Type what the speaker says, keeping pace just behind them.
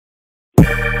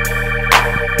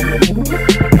What's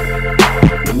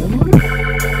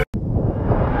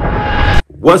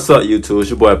up, YouTube? It's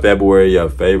your boy February, your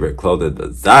favorite clothing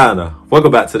designer.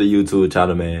 Welcome back to the YouTube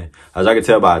channel, man. As y'all can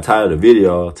tell by the title of the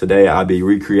video, today I'll be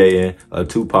recreating a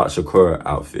Tupac Shakur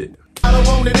outfit. I don't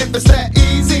want it if it's that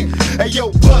easy. Hey,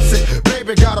 yo, bust it.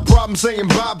 Baby, got a problem saying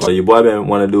bye. So your boy been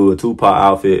wanting to do a Tupac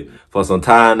outfit for some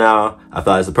time now. I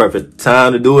thought it's the perfect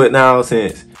time to do it now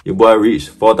since your boy reached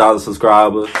 4,000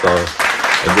 subscribers. So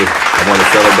I want to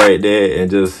celebrate that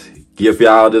and just give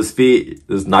y'all this fit,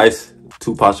 this nice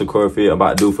Tupac Shakur fit I'm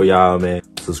about to do for y'all, man.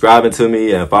 Subscribing to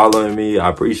me and following me, I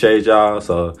appreciate y'all.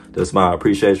 So that's my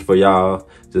appreciation for y'all.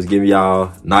 Just giving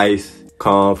y'all nice,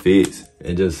 calm fits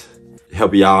and just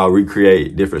help y'all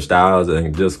recreate different styles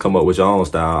and just come up with your own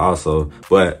style also.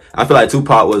 But I feel like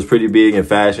Tupac was pretty big in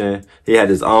fashion. He had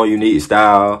his own unique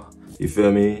style, you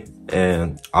feel me?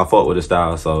 And I fuck with his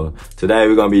style. So today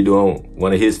we're gonna be doing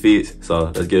one of his fits.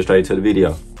 So let's get straight to the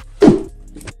video.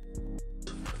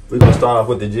 We're gonna start off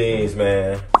with the jeans,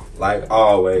 man. Like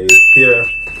always. Here,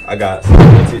 I got some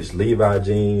vintage Levi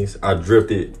jeans. I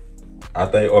drifted, I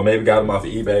think, or maybe got them off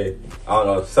of eBay. I don't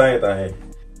know, same thing.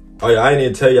 Oh yeah, I ain't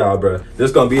even tell y'all, bro.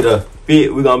 This gonna be the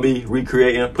fit we're gonna be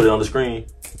recreating. Put it on the screen.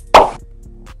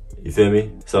 You feel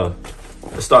me? So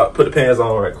let's start. Put the pants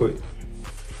on right quick.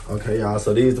 Okay, y'all.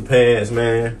 So these the pants,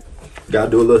 man.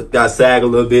 Gotta sag a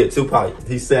little bit. Tupac,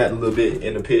 he sat a little bit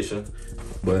in the picture,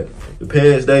 but the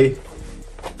pants they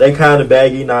kind of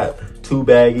baggy, not too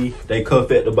baggy. They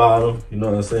cuff at the bottom. You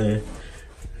know what I'm saying?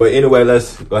 But anyway,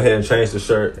 let's go ahead and change the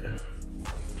shirt.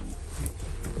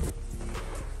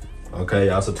 Okay,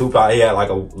 y'all, so Tupac, he had like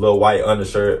a little white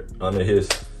undershirt under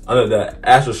the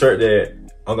actual shirt that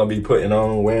I'm gonna be putting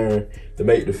on, wearing to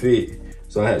make the fit.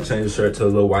 So I had to change the shirt to a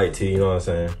little white tee, you know what I'm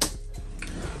saying?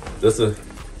 This is the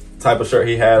type of shirt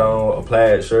he had on, a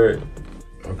plaid shirt.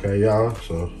 Okay, y'all,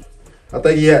 so I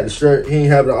think he had the shirt, he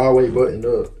didn't have it all the way buttoned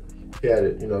up. He had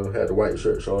it, you know, had the white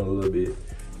shirt showing a little bit.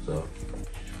 So,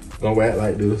 gonna wear it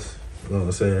like this, you know what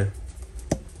I'm saying?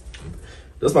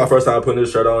 This is my first time putting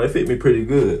this shirt on. It fit me pretty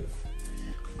good.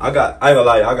 I ain't gonna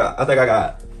lie, I think I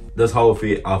got this whole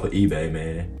fit off of eBay,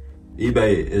 man.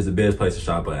 eBay is the best place to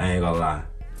shop, but I ain't gonna lie.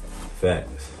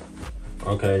 Facts.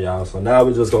 Okay, y'all, so now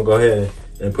we're just gonna go ahead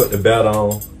and put the belt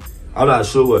on. I'm not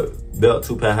sure what belt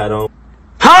Tupac had on,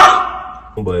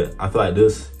 but I feel like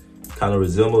this kind of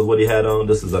resembles what he had on.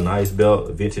 This is a nice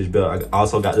belt, a vintage belt. I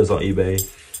also got this on eBay.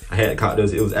 I had caught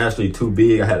this, it was actually too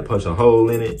big. I had to punch a hole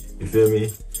in it, you feel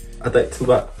me? I think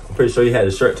Tupac, I'm pretty sure he had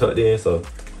his shirt tucked in, so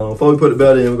before we put the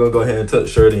belt in, we're gonna go ahead and tuck the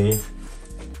shirt in.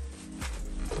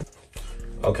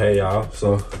 Okay, y'all,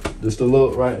 so this the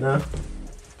look right now.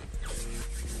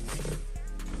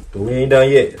 But we ain't done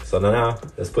yet, so now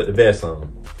let's put the vest on.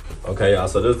 Okay, y'all,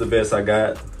 so this is the vest I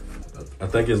got. I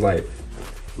think it's like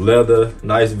leather,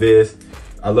 nice vest.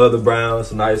 I love the brown,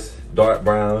 it's a nice dark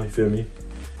brown, you feel me?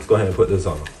 Let's go ahead and put this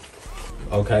on.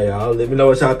 Okay, y'all, let me know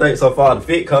what y'all think so far. The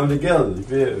fit coming together, you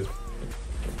feel me?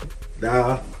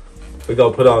 Now, we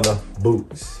gonna put on the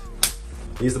boots.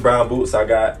 These are the brown boots I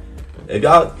got. If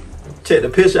y'all check the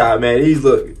picture out, man, these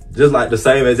look just like the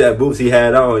same as that boots he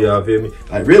had on, y'all feel me?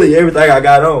 Like really everything I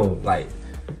got on, like,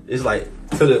 it's like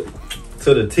to the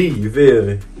T, you feel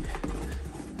me?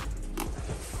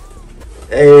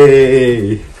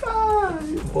 Hey,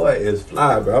 your boy is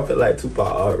fly, bro. I feel like Tupac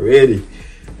already.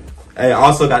 Hey, I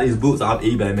also got these boots off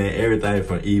eBay, man. Everything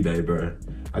from eBay, bro.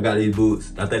 I got these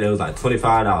boots. I think they was like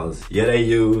 $25. Yeah, they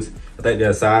used. I think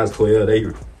they're size 12. They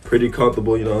pretty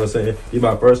comfortable, you know what I'm saying? These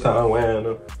my first time wearing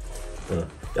them.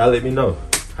 Y'all let me know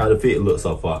how the fit looks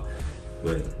so far.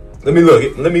 But let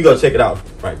me go check it out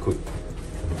right quick.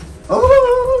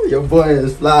 Oh, your boy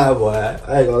is fly, boy.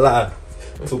 I ain't gonna lie.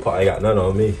 Tupac ain't got none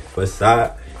on me. But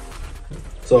side.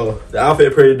 So the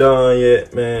outfit pretty done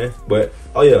yet, man. But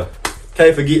oh yeah,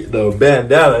 can't forget the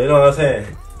bandana, you know what I'm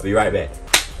saying? I'll be right back.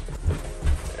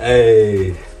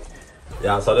 Hey,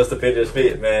 y'all, so that's the picture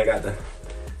fit, man. Got the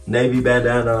navy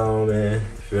bandana on, man.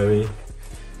 Feel me?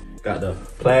 Got the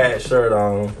plaid shirt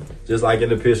on, just like in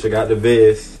the picture. Got the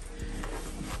vest,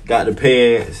 got the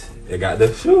pants, and got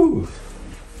the shoes,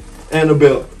 and the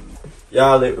belt.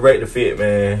 Y'all rate the fit,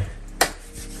 man.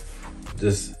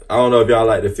 Just, I don't know if y'all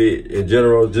like the fit in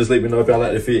general. Just let me know if y'all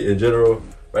like the fit in general.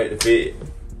 Rate the fit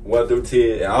 1 through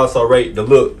 10. And also rate the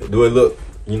look. Do it look,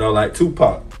 you know, like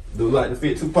Tupac? Do it like the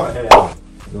fit Tupac had on.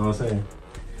 You know what I'm saying?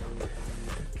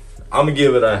 I'm gonna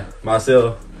give it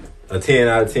myself a 10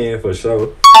 out of 10 for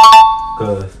sure.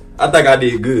 Cause I think I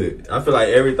did good. I feel like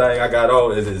everything I got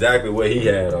on is exactly what he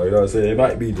had on. You know what I'm saying? It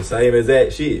might be the same as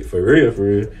that shit. For real, for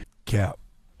real. Cap.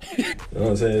 You know what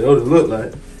I'm saying? That's what it look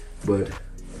like. But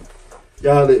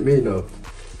y'all let me know.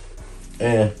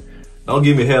 And don't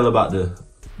give me hell about the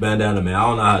bandana, man. I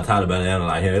don't know how to tie the bandana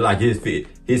like him. Like his fit,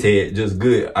 his head just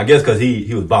good. I guess cause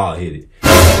he was bald headed.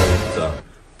 So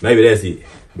maybe that's it.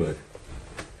 But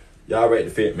y'all rate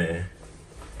the fit, man.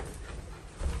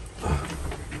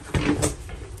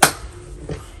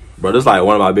 Bro, this is like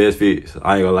one of my best fits.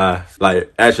 I ain't gonna lie.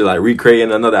 Like actually like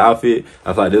recreating another outfit.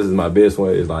 I feel like this is my best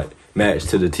one. It's like matched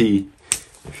to the T.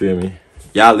 You feel me?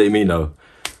 Y'all let me know.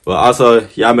 But also,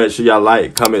 y'all make sure y'all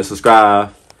like, comment,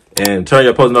 subscribe, and turn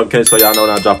your post notifications so y'all know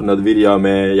when I drop another video,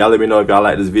 man. Y'all let me know if y'all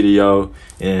like this video.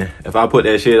 And if I put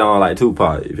that shit on like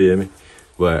Tupac, you feel me?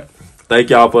 But thank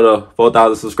y'all for the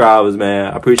 4,000 subscribers,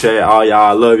 man. I appreciate all y'all.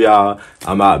 I love y'all.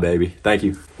 I'm out, baby. Thank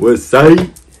you. What's up?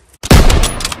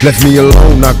 Left me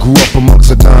alone, I grew up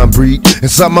amongst a dying breed.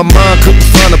 Inside my mind, couldn't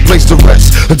find a place to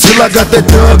rest until I got that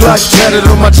thug life tatted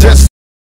on my chest.